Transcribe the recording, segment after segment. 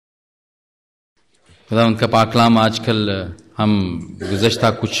खुदा उनका पाक कलाम आजकल हम गुज़श्ता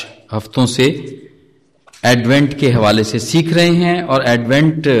कुछ हफ्तों से एडवेंट के हवाले से सीख रहे हैं और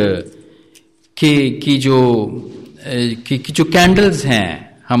एडवेंट की जो कैंडल्स हैं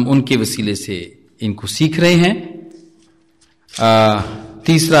हम उनके वसीले से इनको सीख रहे हैं।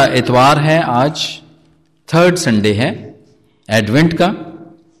 तीसरा इतवार है आज, थर्ड संडे है एडवेंट का,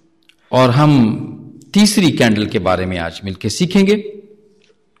 और हम तीसरी कैंडल के बारे में आज मिलकर सीखेंगे।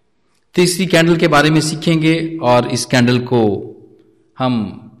 तीसरी कैंडल के बारे में सीखेंगे और इस कैंडल को हम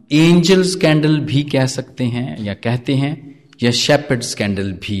एंजल्स कैंडल भी कह सकते हैं या कहते हैं, या शेपर्ड्स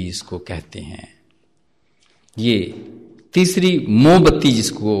कैंडल भी इसको कहते हैं। ये तीसरी मोमबत्ती,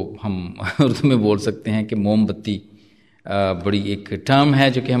 जिसको हम उर्दू में बोल सकते हैं कि मोमबत्ती, बड़ी एक टर्म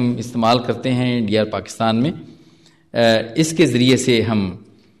है जो कि हम इस्तेमाल करते हैं इंडिया और पाकिस्तान में। इसके ज़रिए से हम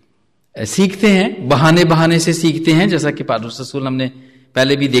सीखते हैं, बहाने से सीखते हैं। जैसा कि पौलुस रसूल हमने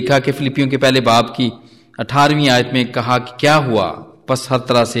पहले भी देखा कि फिलिपियों के पहले बाब की 18वीं आयत में कहा कि क्या हुआ, बस हर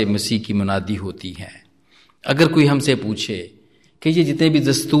तरह से मसीह की मुनादी होती है। अगर कोई हमसे पूछे कि ये जितने भी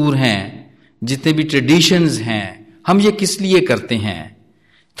दस्तूर हैं, जितने भी ट्रेडिशंस हैं, हम ये किस लिए करते हैं,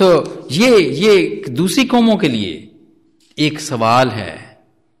 तो ये दूसरी कौमों के लिए एक सवाल है।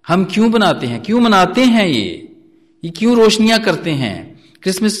 हम क्यों बनाते हैं, क्यों मनाते हैं, ये क्यों रोशनियां करते हैं,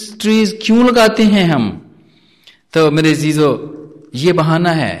 क्रिसमस ट्रीज क्यों लगाते हैं हम। तो मेरे अजीजों, ये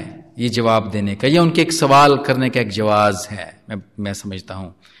बहाना है ये जवाब देने का, या उनके एक सवाल करने का एक जवाब है, मैं समझता हूं,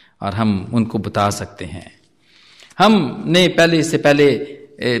 और हम उनको बता सकते हैं। हमने इससे पहले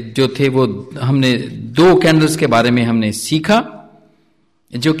जो थे वो हमने 2 कैंडल्स के बारे में हमने सीखा,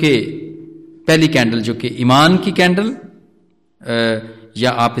 जो कि पहली कैंडल जो कि ईमान की कैंडल,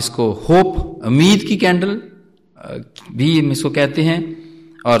 या आप इसको होप, उम्मीद की कैंडल भी हम इसको कहते हैं,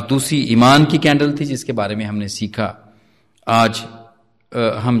 और दूसरी ईमान की कैंडल थी जिसके बारे में हमने सीखा। आज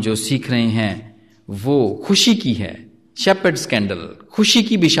हम जो सीख रहे हैं वो खुशी की है, शेपर्ड्स कैंडल, खुशी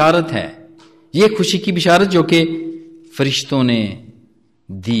की बिशारत है। ये खुशी की बिशारत जो कि फरिश्तों ने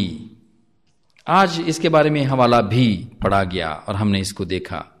दी। आज इसके बारे में हवाला भी पढ़ा गया और हमने इसको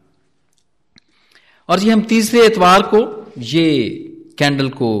देखा, और ये हम तीसरे इतवार को ये कैंडल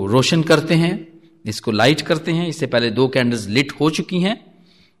को रोशन करते हैं, इसको लाइट करते हैं। इससे पहले 2 कैंडल्स लिट हो चुकी हैं,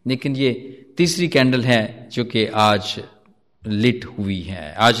 लेकिन ये तीसरी कैंडल है जो कि आज लिट हुई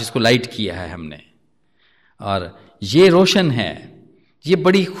है, आज इसको लाइट किया है हमने, और ये रोशन है। ये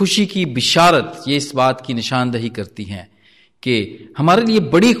बड़ी खुशी की बिशारत, ये इस बात की निशानदही करती है कि हमारे लिए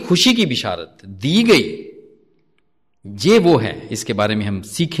बड़ी खुशी की बिशारत दी गई। ये वो है, इसके बारे में हम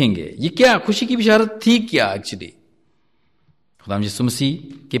सीखेंगे। ये क्या खुशी की बिशारत थी, क्या एक्चुअली खुदा यीशु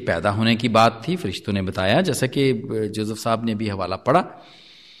मसीह के पैदा होने की बात थी। फरिश्तों ने बताया, जैसा कि जोसेफ साहब ने भी हवाला पढ़ा,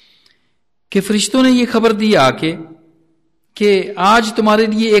 कि फरिश्तों ने ये खबर दी आके कि आज तुम्हारे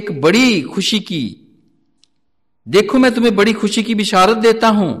लिए एक बड़ी खुशी की, देखो मैं तुम्हें बड़ी खुशी की बिशारत देता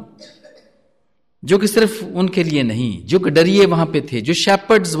हूं, जो कि सिर्फ उनके लिए नहीं, जो गडरिये वहां पे थे, जो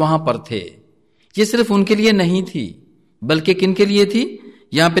शेपर्ड्स वहां पर थे, ये सिर्फ उनके लिए नहीं थी, बल्कि किन के लिए थी।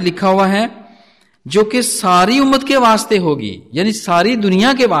 यहां पे लिखा हुआ है जो कि सारी उम्मत के वास्ते होगी, यानी सारी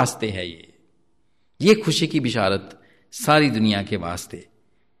दुनिया के वास्ते है। ये खुशी की बिशारत सारी दुनिया के वास्ते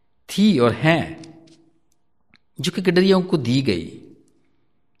थी और है, जो कि गडरियों को दी गई।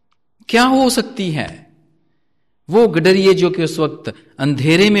 क्या हो सकती है? वो गडरिये जो कि उस वक्त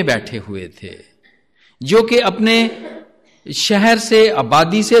अंधेरे में बैठे हुए थे, जो कि अपने शहर से,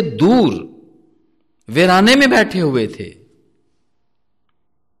 आबादी से दूर वीराने में बैठे हुए थे,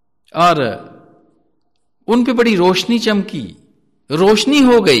 और उन पे बड़ी रोशनी चमकी, रोशनी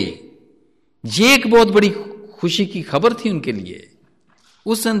हो गई। ये एक बहुत बड़ी खुशी की खबर थी उनके लिए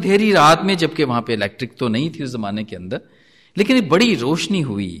उस अंधेरी रात में, जबकि वहां पे इलेक्ट्रिक तो नहीं थी उस जमाने के अंदर, लेकिन एक बड़ी रोशनी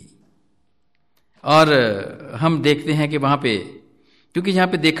हुई। और हम देखते हैं कि वहां पे, क्योंकि यहां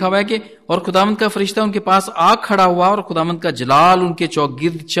पे देखा हुआ है कि और खुदावंद का फरिश्ता उनके पास आ खड़ा हुआ और खुदावंद का जलाल उनके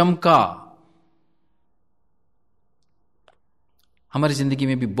चौगिर्द चमका। हमारी जिंदगी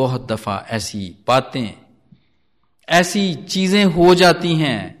में भी बहुत दफा ऐसी बातें, ऐसी चीजें हो जाती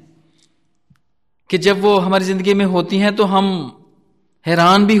हैं कि जब वो हमारी जिंदगी में होती हैं तो हम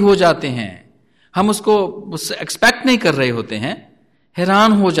हैरान भी हो जाते हैं। हम उसको एक्सपेक्ट नहीं कर रहे होते हैं,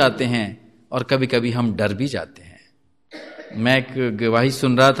 हैरान हो जाते हैं, और कभी कभी हम डर भी जाते हैं। मैं एक गवाही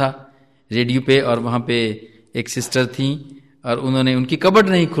सुन रहा था रेडियो पे, और वहां पे एक सिस्टर थी और उनकी कबर्ड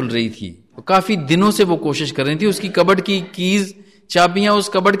नहीं खुल रही थी। काफी दिनों से वो कोशिश कर रही थी, उसकी कबर्ड की कीज, चाबियां उस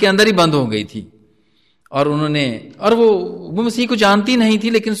कबर्ड के अंदर ही बंद हो गई थी। और वो मसीह को जानती नहीं थी,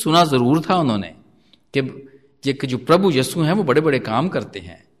 लेकिन सुना जरूर था उन्होंने कि जो प्रभु यीशु हैं वो बड़े बड़े काम करते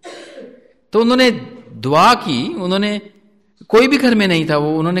हैं। तो उन्होंने दुआ की, उन्होंने कोई भी घर में नहीं था,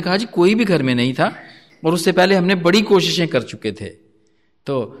 वो उन्होंने कहा जी कोई भी घर में नहीं था, اور اس سے پہلے ہم نے بڑی کوششیں کر چکے تھے.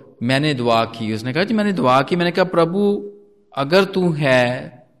 تو میں نے دعا کی. اس نے کہا جی میں نے دعا کی. میں نے کہا پربھو اگر تو ہے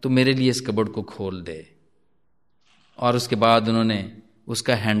تو میرے لیے اس کبڈ کو کھول دے. اور اس کے بعد انہوں نے اس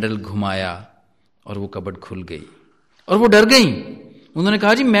کا ہینڈل گھمایا اور وہ کبڈ کھل گئی اور وہ ڈر گئی. انہوں نے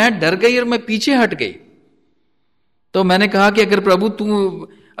کہا جی میں ڈر گئی اور میں پیچھے ہٹ گئی. تو میں نے کہا کہ اگر پربھو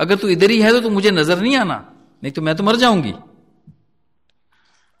اگر تو ادھر ہی ہے تو مجھے نظر نہیں آنا, نہیں تو میں تو مر جاؤں گی.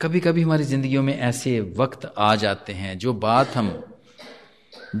 کبھی کبھی ہماری زندگیوں میں ایسے وقت آ جاتے ہیں جو بات ہم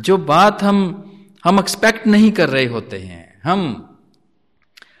ایکسپیکٹ نہیں کر رہے ہوتے ہیں,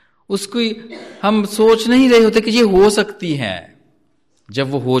 ہم سوچ نہیں رہے ہوتے کہ یہ ہو سکتی ہے.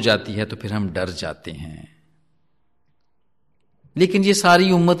 جب وہ ہو جاتی ہے تو پھر ہم ڈر جاتے ہیں. لیکن یہ ساری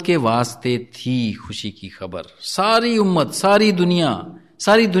امت کے واسطے تھی خوشی کی خبر. ساری امت, ساری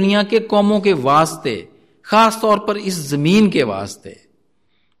دنیا کے قوموں کے واسطے, خاص طور پر اس زمین کے واسطے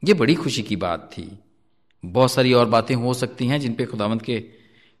یہ بڑی خوشی کی بات تھی. بہت ساری اور باتیں ہو سکتی ہیں جن پہ خداوند کے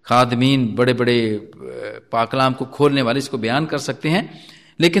خادمین بڑے بڑے پاک کلام کو کھولنے والے اس کو بیان کر سکتے ہیں,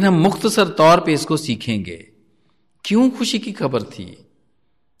 لیکن ہم مختصر طور پہ اس کو سیکھیں گے. کیوں خوشی کی خبر تھی؟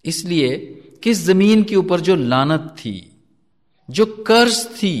 اس لیے کہ اس زمین کے اوپر جو لعنت تھی, جو قرض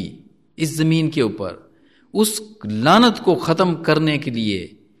تھی اس زمین کے اوپر, اس لعنت کو ختم کرنے کے لیے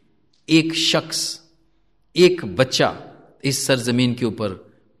ایک شخص, ایک بچہ اس سرزمین کے اوپر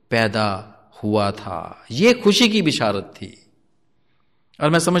پیدا ہوا تھا. یہ خوشی کی بشارت تھی. اور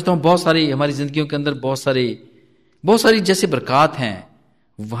میں سمجھتا ہوں بہت ساری ہماری زندگیوں کے اندر بہت ساری جیسے برکات ہیں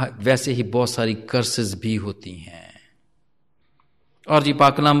ویسے ہی بہت ساری کرسز بھی ہوتی ہیں. اور جی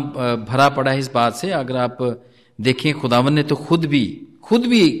پاک کلام بھرا پڑا ہے اس بات سے. اگر آپ دیکھیں خداوند نے تو خود بھی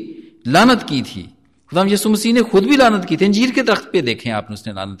لعنت کی تھی. خداوند یسوع مسیح نے خود بھی لعنت کی تھی. انجیر کے درخت پہ دیکھیں آپ نے, اس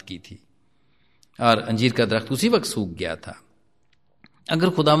نے لعنت کی تھی اور انجیر کا درخت اسی وقت سوکھ گیا تھا.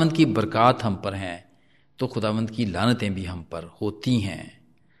 اگر خداوند کی برکات ہم پر ہیں تو خداوند کی لعنتیں بھی ہم پر ہوتی ہیں.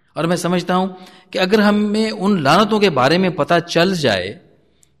 اور میں سمجھتا ہوں کہ اگر ہمیں ان لعنتوں کے بارے میں پتہ چل جائے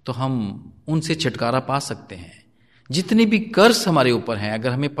تو ہم ان سے چھٹکارا پا سکتے ہیں. جتنی بھی قرض ہمارے اوپر ہیں, اگر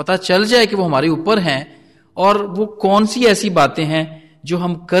ہمیں پتہ چل جائے کہ وہ ہمارے اوپر ہیں اور وہ کون سی ایسی باتیں ہیں جو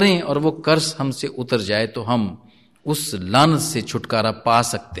ہم کریں اور وہ قرض ہم سے اتر جائے تو ہم اس لعنت سے چھٹکارا پا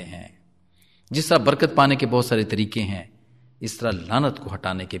سکتے ہیں. جس طرح برکت پانے کے بہت سارے طریقے ہیں, اس طرح لعنت کو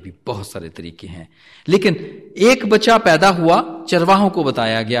ہٹانے کے بھی بہت سارے طریقے ہیں. لیکن ایک بچہ پیدا ہوا, چرواہوں کو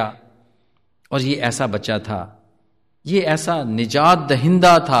بتایا گیا, اور یہ ایسا بچہ تھا, یہ ایسا نجات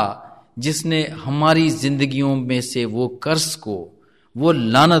دہندہ تھا جس نے ہماری زندگیوں میں سے وہ قرض کو, وہ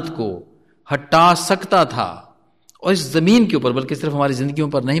لعنت کو ہٹا سکتا تھا. اور اس زمین کے اوپر, بلکہ صرف ہماری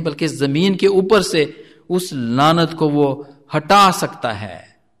زندگیوں پر نہیں بلکہ اس زمین کے اوپر سے اس لعنت کو وہ ہٹا سکتا ہے.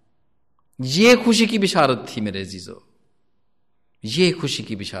 یہ خوشی کی بشارت تھی میرے عزیزو, یہ خوشی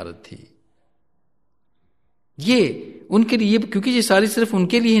کی بشارت تھی. یہ ان کے لیے, کیونکہ یہ ساری صرف ان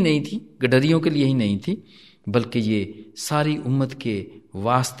کے لیے ہی نہیں تھی, گڈریوں کے لیے ہی نہیں تھی, بلکہ یہ ساری امت کے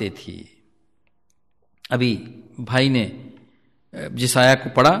واسطے تھی. ابھی بھائی نے جسایا کو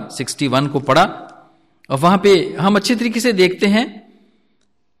پڑھا, 61 کو پڑھا, اور وہاں پہ ہم اچھے طریقے سے دیکھتے ہیں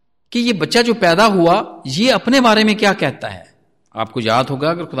کہ یہ بچہ جو پیدا ہوا یہ اپنے بارے میں کیا کہتا ہے. آپ کو یاد ہوگا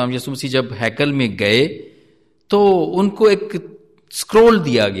اگر خداوند یسوع مسیح جب ہیکل میں گئے تو ان کو ایک اسکرول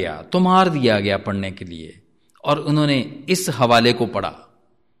دیا گیا, تمہار دیا گیا پڑھنے کے لیے, اور انہوں نے اس حوالے کو پڑھا,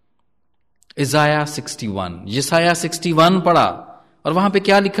 یسایہ 61 پڑھا. اور وہاں پہ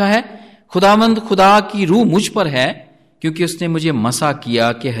کیا لکھا ہے؟ خداوند خدا کی روح مجھ پر ہے کیونکہ اس نے مجھے مسا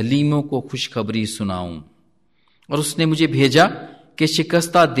کیا کہ حلیموں کو خوشخبری سناؤں, اور اس نے مجھے بھیجا کہ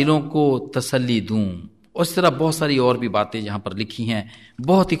شکستہ دلوں کو تسلی دوں. اور اس طرح بہت ساری اور بھی باتیں یہاں پر لکھی ہیں.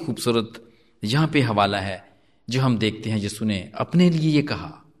 بہت ہی خوبصورت یہاں پہ حوالہ ہے جو ہم دیکھتے ہیں یسوع نے اپنے لیے یہ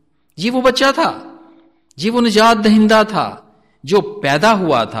کہا. یہ وہ بچہ تھا, یہ وہ نجات دہندہ تھا جو پیدا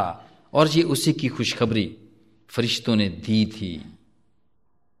ہوا تھا, اور یہ اسی کی خوشخبری فرشتوں نے دی تھی.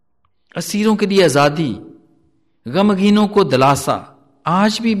 اسیروں کے لیے آزادی, غمگینوں کو دلاسا.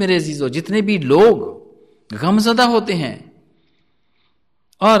 آج بھی میرے عزیزو جتنے بھی لوگ غمزدہ ہوتے ہیں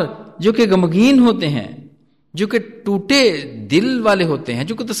اور جو کہ غمگین ہوتے ہیں, جو کہ ٹوٹے دل والے ہوتے ہیں,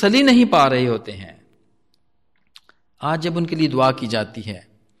 جو کہ تسلی نہیں پا رہے ہوتے ہیں, آج جب ان کے لیے دعا کی جاتی ہے,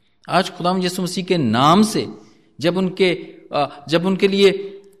 آج خداوند یسوع مسیح کے نام سے جب ان کے لیے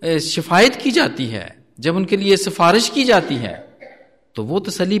شفایت کی جاتی ہے, جب ان کے لیے سفارش کی جاتی ہے, تو وہ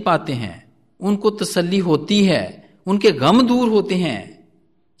تسلی پاتے ہیں, ان کو تسلی ہوتی ہے, ان کے غم دور ہوتے ہیں.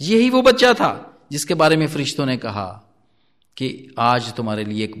 یہی وہ بچہ تھا جس کے بارے میں فرشتوں نے کہا کہ آج تمہارے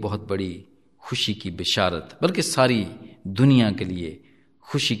لیے ایک بہت بڑی خوشی کی بشارت, بلکہ ساری دنیا کے لیے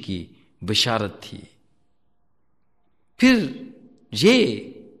خوشی کی بشارت تھی. پھر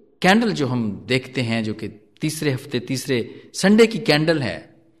یہ کینڈل جو ہم دیکھتے ہیں، جو کہ تیسرے ہفتے تیسرے سنڈے کی کینڈل ہے،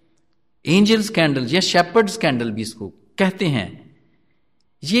 اینجلز کینڈل یا شیپرڈز کینڈل بھی اس کو کہتے ہیں،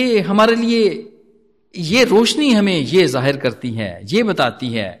 یہ ہمارے لیے یہ روشنی ہمیں یہ ظاہر کرتی ہے، یہ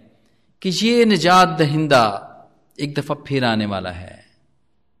بتاتی ہے کہ یہ نجات دہندہ ایک دفعہ پھر آنے والا ہے۔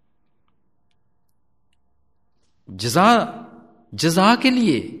 جزا کے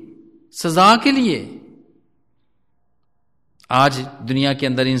لیے، سزا کے لیے۔ آج دنیا کے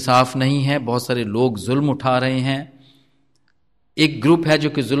اندر انصاف نہیں ہے، بہت سارے لوگ ظلم اٹھا رہے ہیں۔ ایک گروپ ہے جو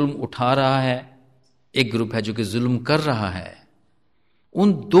کہ ظلم اٹھا رہا ہے، ایک گروپ ہے جو کہ ظلم کر رہا ہے۔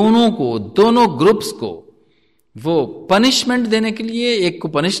 ان دونوں گروپس کو وہ پنشمنٹ دینے کے لیے، ایک کو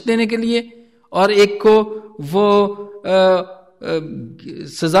پنش دینے کے لیے اور ایک کو وہ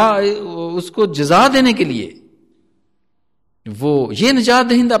سزا، اس کو جزا دینے کے لیے وہ یہ نجات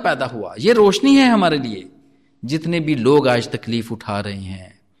دہندہ پیدا ہوا۔ یہ روشنی ہے ہمارے لیے۔ جتنے بھی لوگ آج تکلیف اٹھا رہے ہیں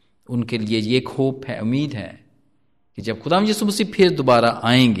ان کے لیے یہ ایک ہوپ ہے، امید ہے کہ جب خدا یسوع مسیح پھر دوبارہ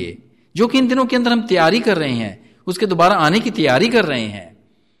آئیں گے، جو کہ ان دنوں کے اندر ہم تیاری کر رہے ہیں، اس کے دوبارہ آنے کی تیاری کر رہے ہیں،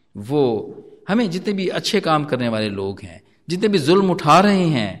 وہ ہمیں جتنے بھی اچھے کام کرنے والے لوگ ہیں، جتنے بھی ظلم اٹھا رہے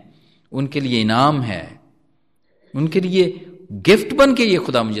ہیں، ان کے لیے انعام ہے، ان کے لیے گفٹ بن کے یہ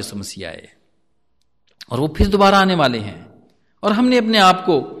خدا یسوع مسیح آئے اور وہ پھر دوبارہ آنے والے ہیں، اور ہم نے اپنے آپ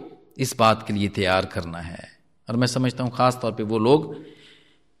کو اس بات کے لیے تیار کرنا ہے۔ اور میں سمجھتا ہوں خاص طور پہ وہ لوگ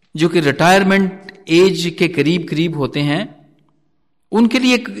جو کہ ریٹائرمنٹ ایج کے قریب ہوتے ہیں، ان کے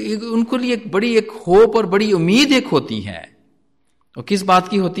لیے ایک بڑی ایک ہوپ اور بڑی امید ایک ہوتی ہے۔ اور کس بات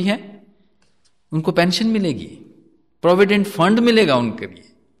کی ہوتی ہے؟ ان کو پینشن ملے گی، پروویڈنٹ فنڈ ملے گا ان کے لیے،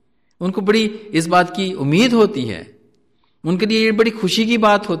 ان کو بڑی اس بات کی امید ہوتی ہے، ان کے لیے یہ بڑی خوشی کی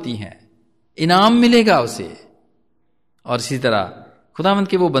بات ہوتی ہے، انعام ملے گا اسے۔ اور اسی طرح خداوند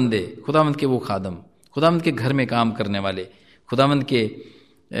کے وہ بندے، خداوند کے وہ خادم، خداوند کے گھر میں کام کرنے والے، خداوند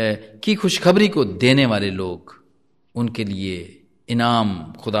کی خوشخبری کو دینے والے لوگ، ان کے لیے انعام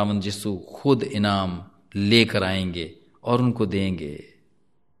خداوند یسوع خود انعام لے کر آئیں گے اور ان کو دیں گے،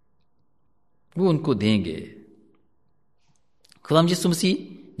 وہ ان کو دیں گے۔ خداوند یسوع مسیح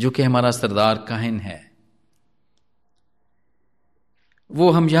جو کہ ہمارا سردار کاہن ہے،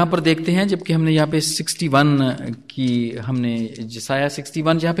 وہ ہم یہاں پر دیکھتے ہیں، جبکہ ہم نے یہاں پہ 61 کی ہم نے یسایہ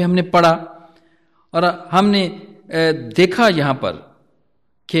 61 جہاں پہ ہم نے پڑھا اور ہم نے دیکھا یہاں پر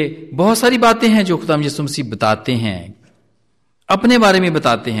کہ بہت ساری باتیں ہیں جو خدا یسوع مسیح بتاتے ہیں، اپنے بارے میں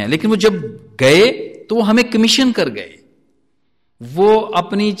بتاتے ہیں، لیکن وہ جب گئے تو وہ ہمیں کمیشن کر گئے، وہ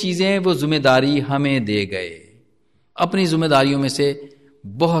اپنی چیزیں، وہ ذمہ داری ہمیں دے گئے۔ اپنی ذمہ داریوں میں سے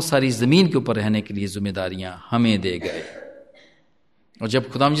بہت ساری زمین کے اوپر رہنے کے لیے ذمہ داریاں ہمیں دے گئے۔ اور جب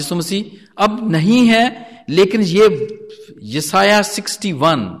خدا یسوع مسیح اب نہیں ہے، لیکن یہ یسایہ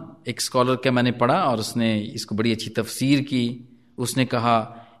 61 ایک اسکالر کا میں نے پڑھا اور اس نے اس کو بڑی اچھی تفسیر کی۔ اس نے کہا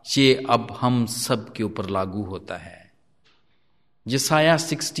یہ اب ہم سب کے اوپر لاگو ہوتا ہے۔ یسایہ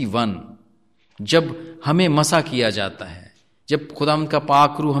 61 جب ہمیں مسا کیا جاتا ہے، جب خدا کا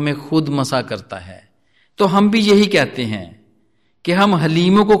پاک روح ہمیں خود مسا کرتا ہے، تو ہم بھی یہی کہتے ہیں کہ ہم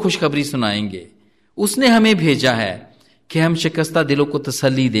حلیموں کو خوشخبری سنائیں گے۔ اس نے ہمیں بھیجا ہے کہ ہم شکستہ دلوں کو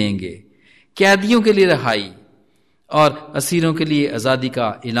تسلی دیں گے، قیدیوں کے لیے رہائی اور اسیروں کے لیے آزادی کا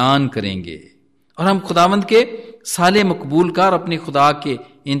اعلان کریں گے، اور ہم خداوند کے سالے مقبول کا اور اپنے خدا کے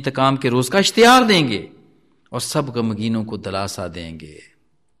انتقام کے روز کا اشتہار دیں گے، اور سب غمگینوں کو دلاسا دیں گے۔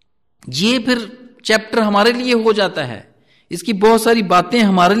 یہ پھر چیپٹر ہمارے لیے ہو جاتا ہے، اس کی بہت ساری باتیں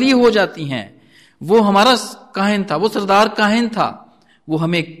ہمارے لیے ہو جاتی ہیں۔ وہ ہمارا کاہن تھا، وہ سردار کاہن تھا، وہ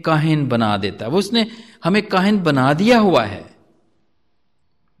ہمیں کاہن بنا دیتا ہے، وہ اس نے ہمیں کاہن بنا دیا ہوا ہے،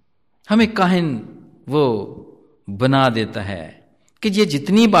 ہمیں کاہن وہ بنا دیتا ہے کہ یہ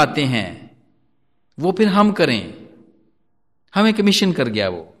جتنی باتیں ہیں وہ پھر ہم کریں، ہمیں کمیشن کر گیا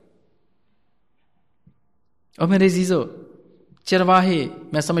وہ۔ اور میرے عزیزو، چرواہے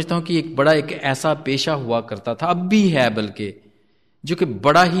میں سمجھتا ہوں کہ ایک بڑا ایک ایسا پیشہ ہوا کرتا تھا، اب بھی ہے بلکہ، جو کہ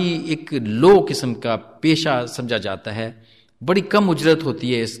بڑا ہی ایک لو قسم کا پیشہ سمجھا جاتا ہے، بڑی کم اجرت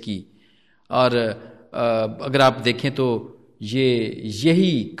ہوتی ہے اس کی۔ اور اگر آپ دیکھیں تو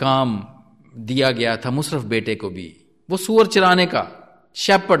یہی کام دیا گیا تھا مصرف بیٹے کو بھی، وہ سور چرانے کا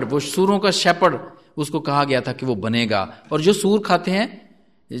شیپرڈ، وہ سوروں کا شیپرڈ اس کو کہا گیا تھا کہ وہ بنے گا، اور جو سور کھاتے ہیں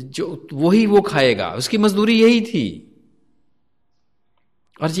جو وہی وہ کھائے گا، اس کی مزدوری یہی تھی۔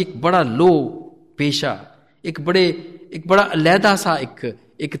 اور یہ ایک بڑا لو پیشہ، ایک بڑا علیحدہ سا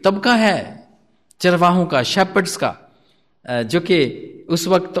ایک طبقہ ہے چرواہوں کا، شیپرڈز کا، جو کہ اس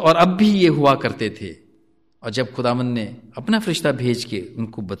وقت اور اب بھی یہ ہوا کرتے تھے۔ اور جب خداوند نے اپنا فرشتہ بھیج کے ان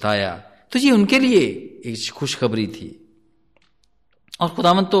کو بتایا تو یہ ان کے لیے ایک خوشخبری تھی۔ اور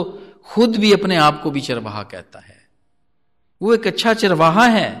خداوند تو خود بھی اپنے آپ کو بھی چرواہا کہتا ہے، وہ ایک اچھا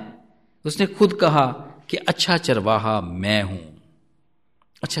چرواہا ہے اس نے خود کہا کہ اچھا چرواہا میں ہوں،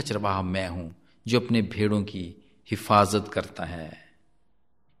 اچھا چرواہا میں ہوں جو اپنے بھیڑوں کی حفاظت کرتا ہے۔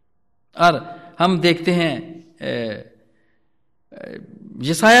 اور ہم دیکھتے ہیں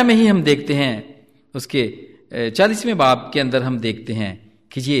یسایہ میں ہی ہم دیکھتے ہیں اس کے 40ویں باب کے اندر ہم دیکھتے ہیں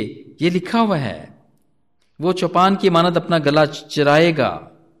کہ یہ لکھا ہوا ہے، وہ چوپان کی مانند اپنا گلا چرائے گا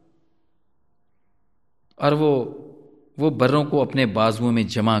اور وہ بروں کو اپنے بازوؤں میں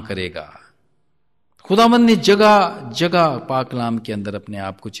جمع کرے گا۔ خداوند نے جگہ جگہ پاک کلام کے اندر اپنے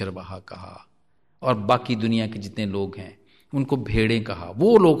آپ کو چرواہا کہا، اور باقی دنیا کے جتنے لوگ ہیں ان کو بھیڑیں کہا۔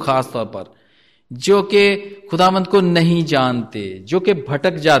 وہ لوگ خاص طور پر جو کہ خداوند کو نہیں جانتے، جو کہ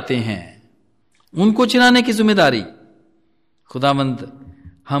بھٹک جاتے ہیں، ان کو چرانے کی ذمہ داری خداوند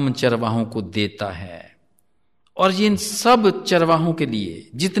ہم چرواہوں کو دیتا ہے۔ اور یہ ان سب چرواہوں کے لیے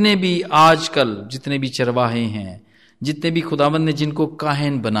جتنے بھی آج کل جتنے بھی چرواہے ہیں، جتنے بھی خداوند نے جن کو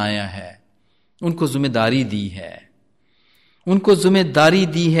کاہن بنایا ہے، ان کو ذمہ داری دی ہے، ان کو ذمہ داری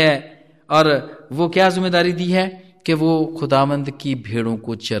دی ہے۔ اور وہ کیا ذمہ داری دی ہے؟ کہ وہ خداوند کی بھیڑوں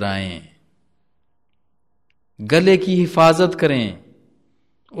کو چرائیں، گلے کی حفاظت کریں،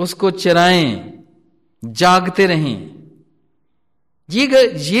 اس کو چرائیں، جاگتے رہیں۔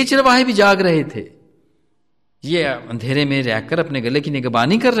 یہ چرواہے بھی جاگ رہے تھے، یہ اندھیرے میں رہ کر اپنے گلے کی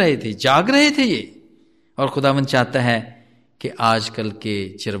نگہبانی کر رہے تھے، جاگ رہے تھے یہ۔ اور خداوند چاہتا ہے کہ آج کل کے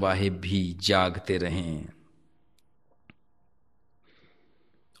چرواہے بھی جاگتے رہیں،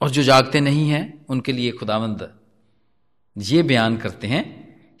 اور جو جاگتے نہیں ہیں ان کے لیے خداوند یہ بیان کرتے ہیں۔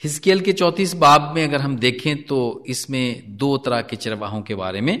 حزقیل کے 34 باب میں اگر ہم دیکھیں تو اس میں 2 طرح کے چرواہوں کے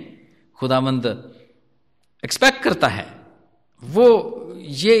بارے میں خداوند ایکسپیکٹ کرتا ہے۔ وہ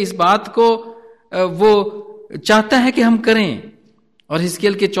یہ اس بات کو وہ چاہتا ہے کہ ہم کریں، اور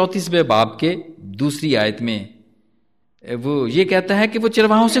حزقیل کے 34 باب کے 2 آیت میں وہ یہ کہتا ہے کہ وہ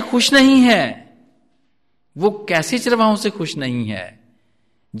چرواہوں سے خوش نہیں ہے۔ وہ کیسے چرواہوں سے خوش نہیں ہے؟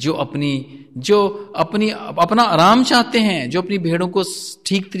 جو اپنا آرام چاہتے ہیں، جو اپنی بھیڑوں کو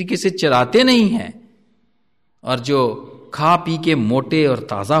ٹھیک طریقے سے چراتے نہیں ہیں، اور جو کھا پی کے موٹے اور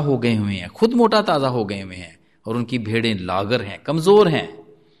تازہ ہو گئے ہوئے ہیں، خود موٹا تازہ ہو گئے ہوئے ہیں، اور ان کی بھیڑیں لاغر ہیں، کمزور ہیں۔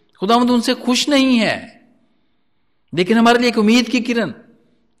 خداوند ان سے خوش نہیں ہے۔ لیکن ہمارے لیے ایک امید کی کرن،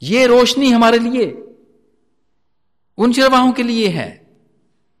 یہ روشنی ہمارے لیے ان چرواہوں کے لیے ہے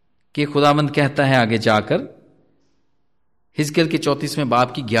کہ خداوند کہتا ہے آگے جا کر حزقیل کے 34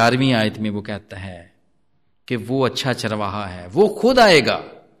 باب کی 11ویں آیت میں وہ کہتا ہے کہ وہ اچھا چرواہا ہے، وہ خود آئے گا۔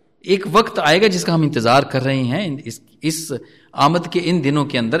 ایک وقت آئے گا جس کا ہم انتظار کر رہے ہیں، اس آمد کے ان دنوں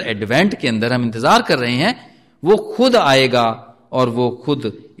کے اندر، ایڈوینٹ کے اندر ہم انتظار کر رہے ہیں۔ وہ خود آئے گا، اور وہ خود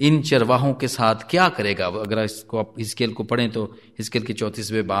ان چرواہوں کے ساتھ کیا کرے گا۔ اگر اس کو آپ حزقیل کو پڑھیں تو حزقیل کے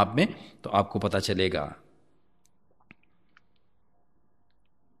 34 باب میں تو آپ کو پتا چلے گا۔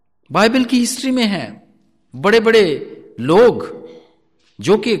 بائبل کی ہسٹری میں ہے بڑے بڑے لوگ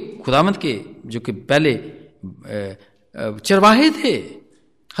جو کہ خداوند کے جو کہ پہلے چرواہے تھے۔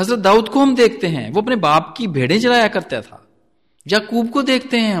 حضرت داؤد کو ہم دیکھتے ہیں، وہ اپنے باپ کی بھیڑیں چرایا کرتا تھا۔ یعقوب کو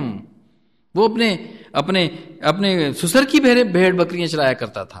دیکھتے ہیں ہم، وہ اپنے سسر کی بھیڑ بکریاں چرایا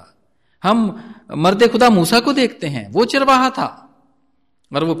کرتا تھا۔ ہم مرد خدا موسیٰ کو دیکھتے ہیں، وہ چرواہا تھا،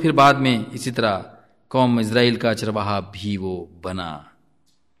 اور وہ پھر بعد میں اسی طرح قوم اسرائیل کا چرواہا بھی وہ بنا۔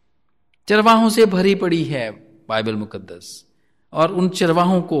 چرواہوں سے بھری پڑی ہے بائبل مقدس، اور ان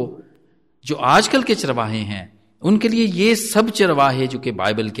چرواہوں کو جو آج کل کے چرواہے ہیں ان کے لیے یہ سب چرواہے جو کہ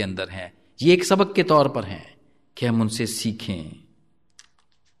بائبل کے اندر ہیں، یہ ایک سبق کے طور پر ہیں کہ ہم ان سے سیکھیں،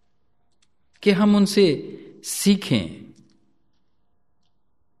 کہ ہم ان سے سیکھیں۔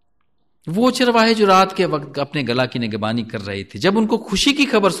 وہ چرواہے جو رات کے وقت اپنے گلا کی نگہبانی کر رہے تھے، جب ان کو خوشی کی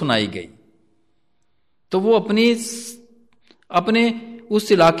خبر سنائی گئی تو وہ اپنے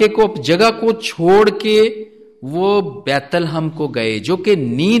اس علاقے کو، جگہ کو چھوڑ کے وہ بیت لحم کو گئے، جو کہ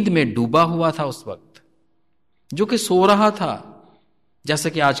نیند میں ڈوبا ہوا تھا اس وقت، جو کہ سو رہا تھا جیسا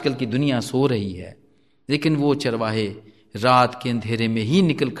کہ آج کل کی دنیا سو رہی ہے۔ لیکن وہ چرواہے رات کے اندھیرے میں ہی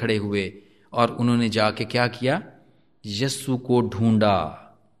نکل کھڑے ہوئے، اور انہوں نے جا کے کیا کیا؟ یسوع کو ڈھونڈا۔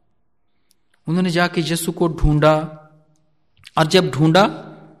 انہوں نے جا کے یسوع کو ڈھونڈا، اور جب ڈھونڈا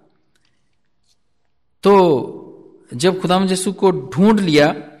تو جب خداوند یسوع کو ڈھونڈ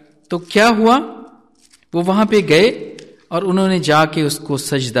لیا تو کیا ہوا؟ وہ وہاں پہ گئے اور انہوں نے جا کے اس کو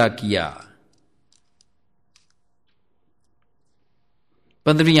سجدہ کیا۔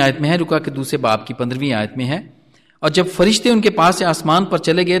 15ویں آیت میں ہے، لوکا کے 2 باب کی 15ویں آیت میں ہے، اور جب فرشتے ان کے پاس سے آسمان پر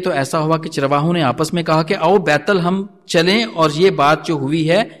چلے گئے تو ایسا ہوا کہ چرواہوں نے آپس میں کہا کہ آؤ بیت لحم چلیں اور یہ بات جو ہوئی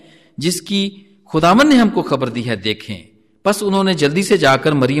ہے جس کی خداوند نے ہم کو خبر دی ہے دیکھیں۔ پس انہوں نے جلدی سے جا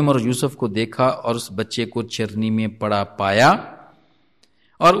کر مریم اور یوسف کو دیکھا اور اس بچے کو چرنی میں پڑا پایا،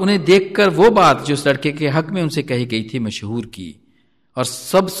 اور انہیں دیکھ کر وہ بات جو اس لڑکے کے حق میں ان سے کہی گئی تھی مشہور کی، اور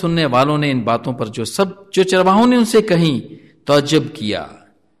سب سننے والوں نے ان باتوں پر جو چرواہوں نے ان سے کہیں تعجب کیا۔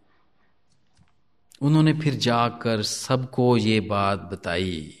 انہوں نے پھر جا کر سب کو یہ بات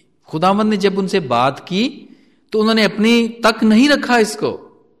بتائی۔ خداوند نے جب ان سے بات کی تو انہوں نے اپنی تک نہیں رکھا اس کو،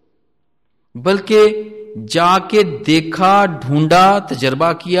 بلکہ جا کے دیکھا، ڈھونڈا،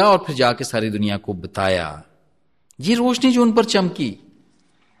 تجربہ کیا اور پھر جا کے ساری دنیا کو بتایا۔ یہ روشنی جو ان پر چمکی،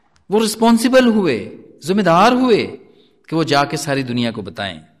 وہ رسپانسبل ہوئے، ذمہ دار ہوئے کہ وہ جا کے ساری دنیا کو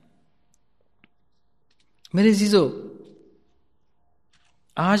بتائیں۔ میرے عزیزو،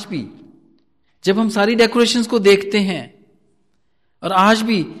 آج بھی جب ہم ساری ڈیکوریشنز کو دیکھتے ہیں اور آج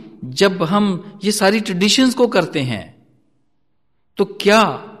بھی جب ہم یہ ساری ٹریڈیشنز کو کرتے ہیں، تو کیا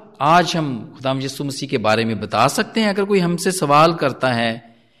آج ہم خدا یسوع مسیح کے بارے میں بتا سکتے ہیں؟ اگر کوئی ہم سے سوال کرتا ہے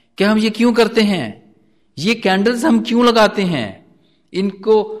کہ ہم یہ کیوں کرتے ہیں، یہ کینڈلز ہم کیوں لگاتے ہیں،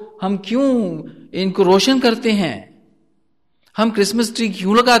 ہم کیوں ان کو روشن کرتے ہیں، ہم کرسمس ٹری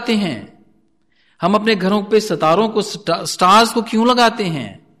کیوں لگاتے ہیں، ہم اپنے گھروں پہ ستاروں کو، سٹارز کو کیوں لگاتے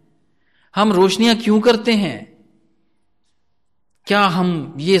ہیں، ہم روشنیاں کیوں کرتے ہیں، کیا ہم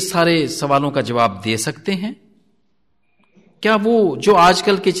یہ سارے سوالوں کا جواب دے سکتے ہیں؟ کیا وہ جو آج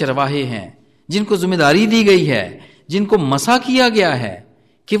کل کے چرواہے ہیں، جن کو ذمہ داری دی گئی ہے، جن کو مسا کیا گیا ہے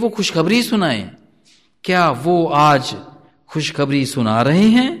کہ وہ خوشخبری سنائیں، کیا وہ آج خوشخبری سنا رہے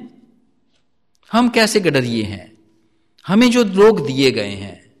ہیں؟ ہم کیسے گڈریے ہیں؟ ہمیں جو لوگ دیے گئے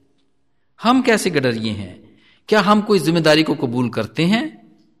ہیں، ہم کیسے گڈریے ہیں؟ کیا ہم کوئی ذمہ داری کو قبول کرتے ہیں؟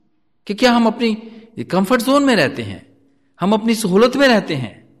 کہ کیا ہم اپنی کمفرٹ زون میں رہتے ہیں، ہم اپنی سہولت میں رہتے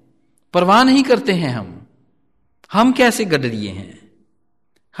ہیں، پرواہ نہیں کرتے ہیں؟ ہم کیسے گڈریے ہیں؟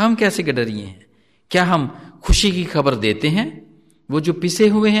 ہم کیسے گڈریے ہیں؟ کیا ہم خوشی کی خبر دیتے ہیں؟ وہ جو پسے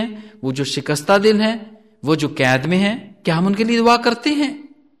ہوئے ہیں، وہ جو شکستہ دل ہیں، وہ جو قید میں ہیں، کیا ہم ان کے لیے دعا کرتے ہیں؟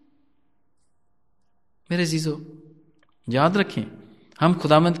 میرے عزیزو، یاد رکھیں، ہم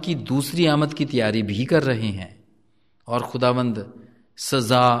خداوند کی دوسری آمد کی تیاری بھی کر رہے ہیں، اور خداوند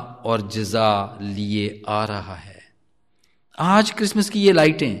سزا اور جزا لیے آ رہا ہے۔ آج کرسمس کی یہ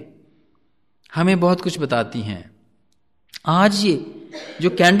لائٹیں ہمیں بہت کچھ بتاتی ہیں۔ آج یہ جو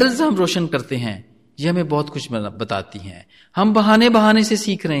کینڈلز ہم روشن کرتے ہیں، یہ ہمیں بہت کچھ بتاتی ہیں۔ ہم بہانے سے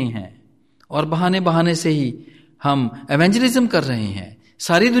سیکھ رہے ہیں، اور بہانے سے ہی ہم ایونجلزم کر رہے ہیں،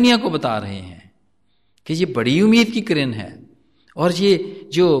 ساری دنیا کو بتا رہے ہیں کہ یہ بڑی امید کی کرن ہے، اور یہ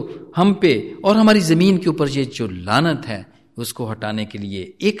جو ہم پہ اور ہماری زمین کے اوپر یہ جو لعنت ہے، اس کو ہٹانے کے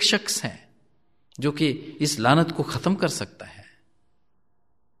لیے ایک شخص ہے جو کہ اس لعنت کو ختم کر سکتا ہے۔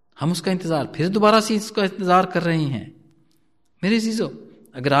 ہم اس کا انتظار، پھر دوبارہ سے اس کا انتظار کر رہے ہیں۔ میرے عزیزو،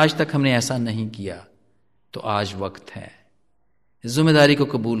 اگر آج تک ہم نے ایسا نہیں کیا تو آج وقت ہے، ذمہ داری کو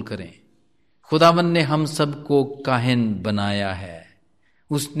قبول کریں۔ خداوند نے ہم سب کو کاہن بنایا ہے،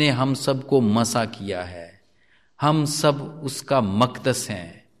 اس نے ہم سب کو مسا کیا ہے، ہم سب اس کا مقدس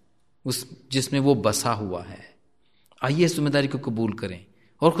ہیں، جس میں وہ بسا ہوا ہے۔ آئیے ذمہ داری کو قبول کریں،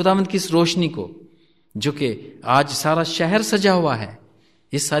 اور خداوند کی اس روشنی کو، جو کہ آج سارا شہر سجا ہوا ہے،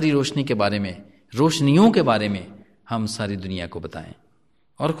 اس ساری روشنی کے بارے میں، روشنیوں کے بارے میں ہم ساری دنیا کو بتائیں۔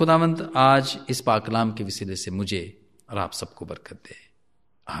 اور خداوند آج اس پاک کلام کے وسیلے سے مجھے اور آپ سب کو برکت دے،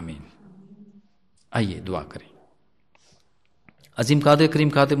 آمین۔ آئیے دعا کریں۔ عظیم قادر کریم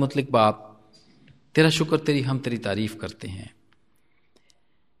قادر مطلق باپ، تیرا شکر، ہم تیری تعریف کرتے ہیں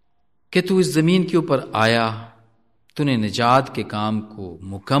کہ تو اس زمین کے اوپر آیا، تو نے نجات کے کام کو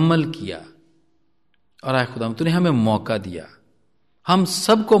مکمل کیا، اور اے خدا تو نے ہمیں موقع دیا، ہم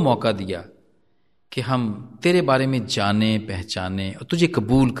سب کو موقع دیا کہ ہم تیرے بارے میں جانیں، پہچانیں اور تجھے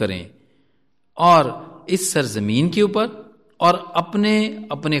قبول کریں، اور اس سرزمین کے اوپر اور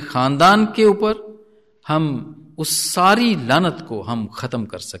اپنے خاندان کے اوپر ہم اس ساری لعنت کو ہم ختم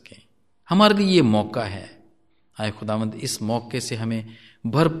کر سکیں۔ ہمارے لیے یہ موقع ہے۔ اے خداوند، اس موقع سے ہمیں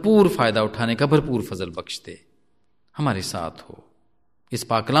بھرپور فائدہ اٹھانے کا بھرپور فضل بخش دے، ہمارے ساتھ ہو۔ اس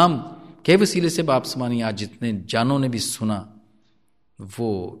پاک کلام کے وسیلے سے باپ سمانی آج جتنے جانوں نے بھی سنا،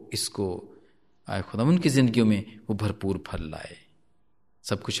 وہ اس کو اے خدا ان کی زندگیوں میں وہ بھرپور پھل لائے۔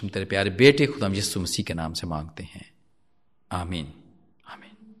 سب کچھ ہم تیرے پیارے بیٹے خدا یسوع مسیح کے نام سے مانگتے ہیں، آمین۔